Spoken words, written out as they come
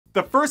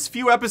The first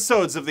few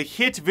episodes of the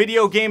hit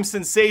video game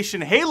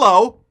sensation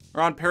Halo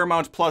are on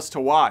Paramount Plus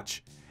to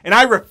watch, and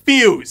I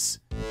refuse.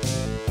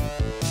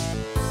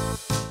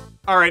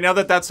 All right, now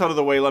that that's out of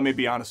the way, let me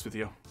be honest with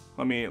you.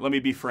 Let me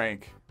be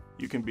frank.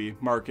 You can be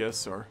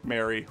Marcus or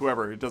Mary,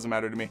 whoever, it doesn't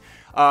matter to me.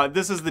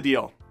 This is the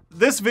deal.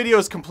 This video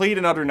is complete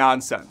and utter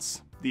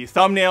nonsense. The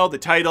thumbnail, the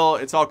title,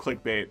 it's all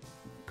clickbait.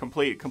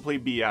 Complete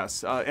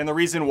BS. And the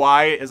reason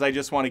why is I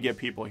just want to get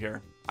people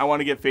here. I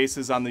want to get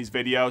faces on these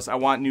videos. I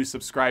want new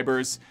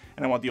subscribers,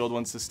 and I want the old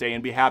ones to stay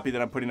and be happy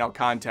that I'm putting out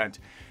content.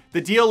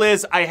 The deal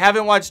is I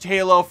haven't watched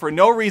Halo for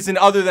no reason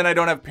other than I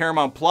don't have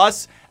Paramount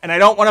Plus, and I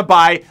don't want to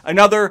buy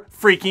another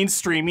freaking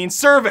streaming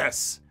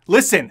service.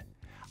 Listen,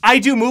 I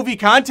do movie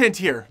content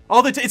here.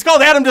 It's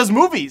called Adam Does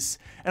Movies.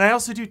 And I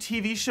also do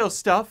TV show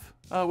stuff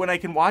when I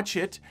can watch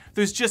it.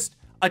 There's just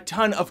a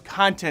ton of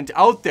content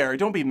out there.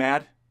 Don't be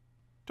mad.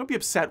 Don't be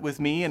upset with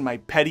me and my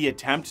petty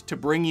attempt to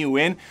bring you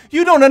in.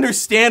 You don't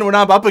understand what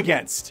I'm up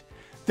against.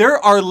 There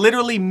are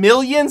literally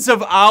millions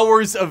of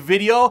hours of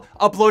video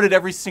uploaded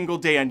every single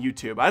day on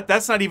YouTube.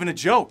 That's not even a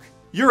joke.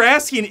 You're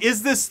asking,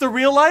 is this the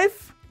real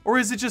life? Or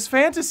is it just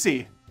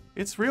fantasy?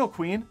 It's real,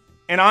 Queen.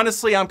 And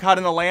honestly, I'm caught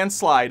in a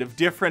landslide of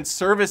different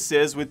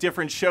services with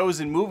different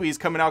shows and movies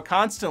coming out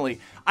constantly.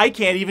 I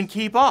can't even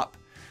keep up.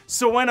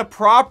 So when a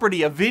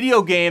property, a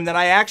video game that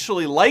I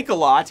actually like a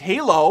lot,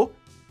 Halo,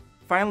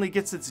 finally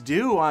gets its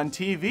due on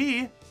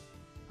TV,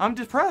 I'm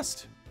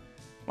depressed.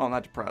 Well,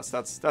 not depressed.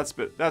 That's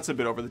a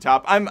bit over the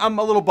top. I'm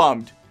a little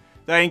bummed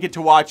that I didn't get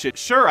to watch it.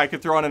 Sure, I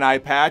could throw on an eye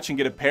patch and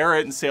get a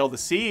parrot and sail the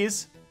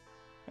seas.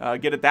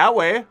 Get it that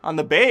way, on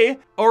the bay.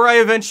 Or I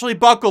eventually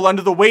buckle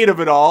under the weight of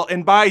it all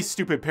and buy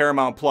stupid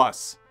Paramount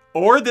Plus.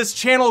 Or this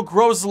channel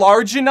grows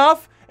large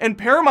enough and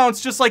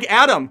Paramount's just like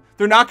Adam.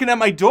 They're knocking at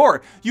my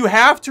door. You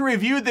have to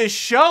review this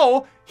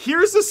show.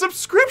 Here's a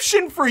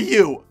subscription for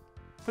you.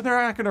 But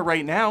they're not gonna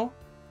right now.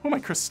 Who am I,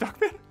 Chris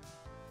Stuckman?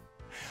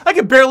 I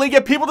can barely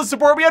get people to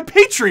support me on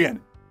Patreon.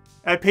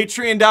 At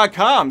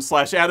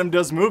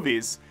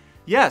patreon.com/AdamDoesMovies.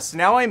 Yes,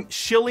 now I'm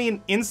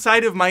shilling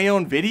inside of my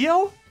own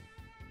video?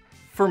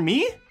 For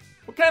me?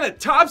 What kind of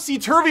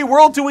topsy-turvy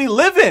world do we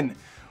live in?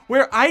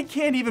 Where I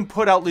can't even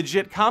put out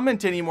legit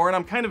comment anymore, and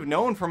I'm kind of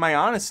known for my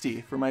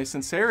honesty, for my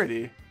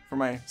sincerity, for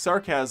my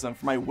sarcasm,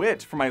 for my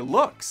wit, for my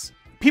looks.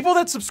 People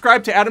that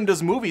subscribe to Adam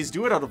Does Movies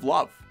do it out of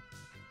love,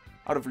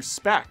 out of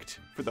respect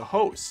for the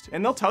host.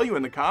 And they'll tell you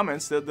in the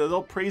comments that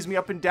they'll praise me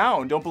up and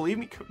down. Don't believe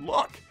me?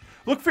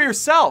 Look for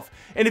yourself.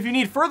 And if you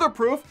need further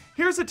proof,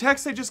 here's a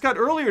text I just got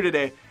earlier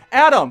today.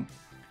 Adam,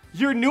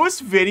 your newest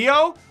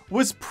video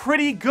was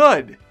pretty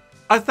good.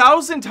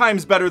 1,000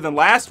 times better than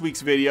last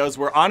week's videos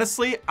where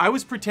honestly, I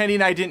was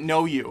pretending I didn't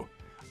know you.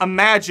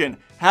 Imagine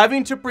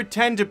having to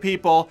pretend to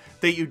people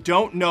that you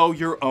don't know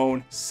your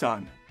own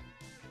son.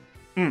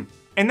 And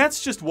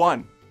that's just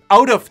one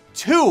out of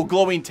 2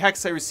 glowing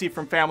texts I received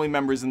from family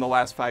members in the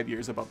last 5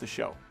 years about the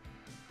show.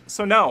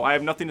 So no, I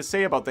have nothing to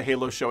say about the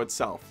Halo show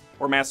itself,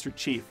 or Master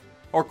Chief,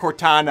 or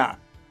Cortana.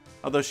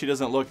 Although she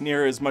doesn't look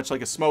near as much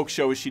like a smoke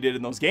show as she did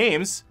in those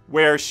games,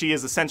 where she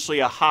is essentially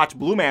a hot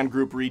Blue Man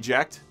Group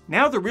reject.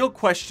 Now the real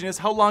question is,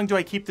 how long do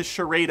I keep the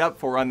charade up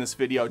for on this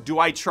video? Do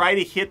I try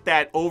to hit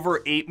that over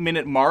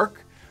 8-minute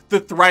mark?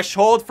 The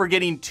threshold for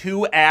getting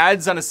 2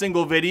 ads on a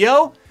single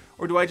video?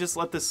 Or do I just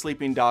let this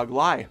sleeping dog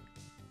lie?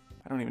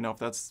 I don't even know if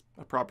that's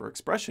a proper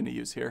expression to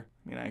use here.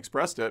 I mean, I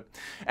expressed it.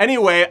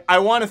 Anyway, I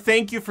want to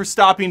thank you for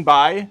stopping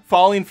by,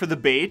 falling for the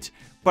bait,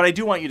 but I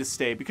do want you to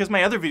stay because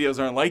my other videos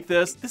aren't like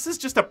this. This is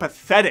just a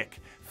pathetic,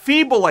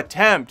 feeble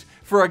attempt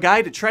for a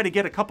guy to try to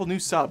get a couple new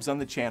subs on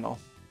the channel.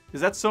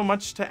 Is that so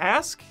much to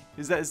ask?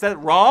 Is that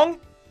wrong?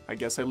 I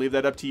guess I leave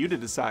that up to you to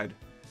decide.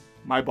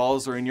 My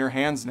balls are in your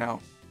hands now.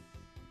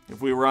 If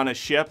we were on a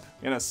ship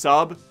in a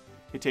sub,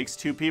 it takes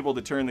 2 people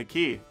to turn the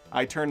key.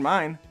 I turn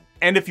mine.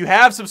 And if you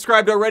have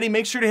subscribed already,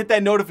 make sure to hit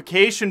that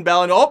notification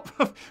bell. And oh,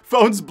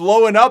 phone's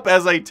blowing up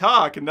as I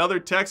talk. Another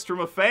text from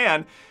a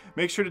fan.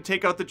 Make sure to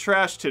take out the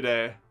trash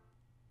today.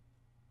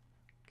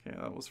 Okay,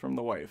 that was from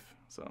the wife,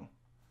 so.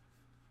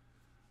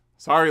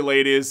 Sorry,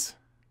 ladies.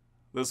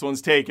 This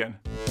one's taken.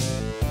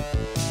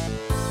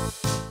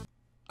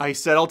 I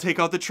said I'll take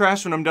out the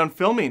trash when I'm done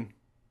filming.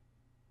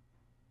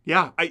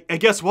 Yeah, I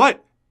guess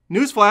what?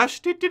 Newsflash.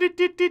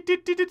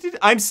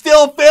 I'm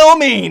still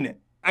filming!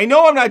 I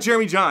know I'm not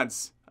Jeremy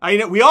Johns.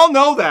 We all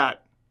know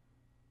that.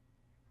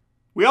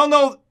 We all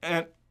know,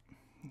 and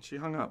she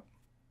hung up.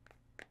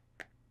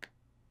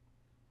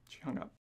 She hung up.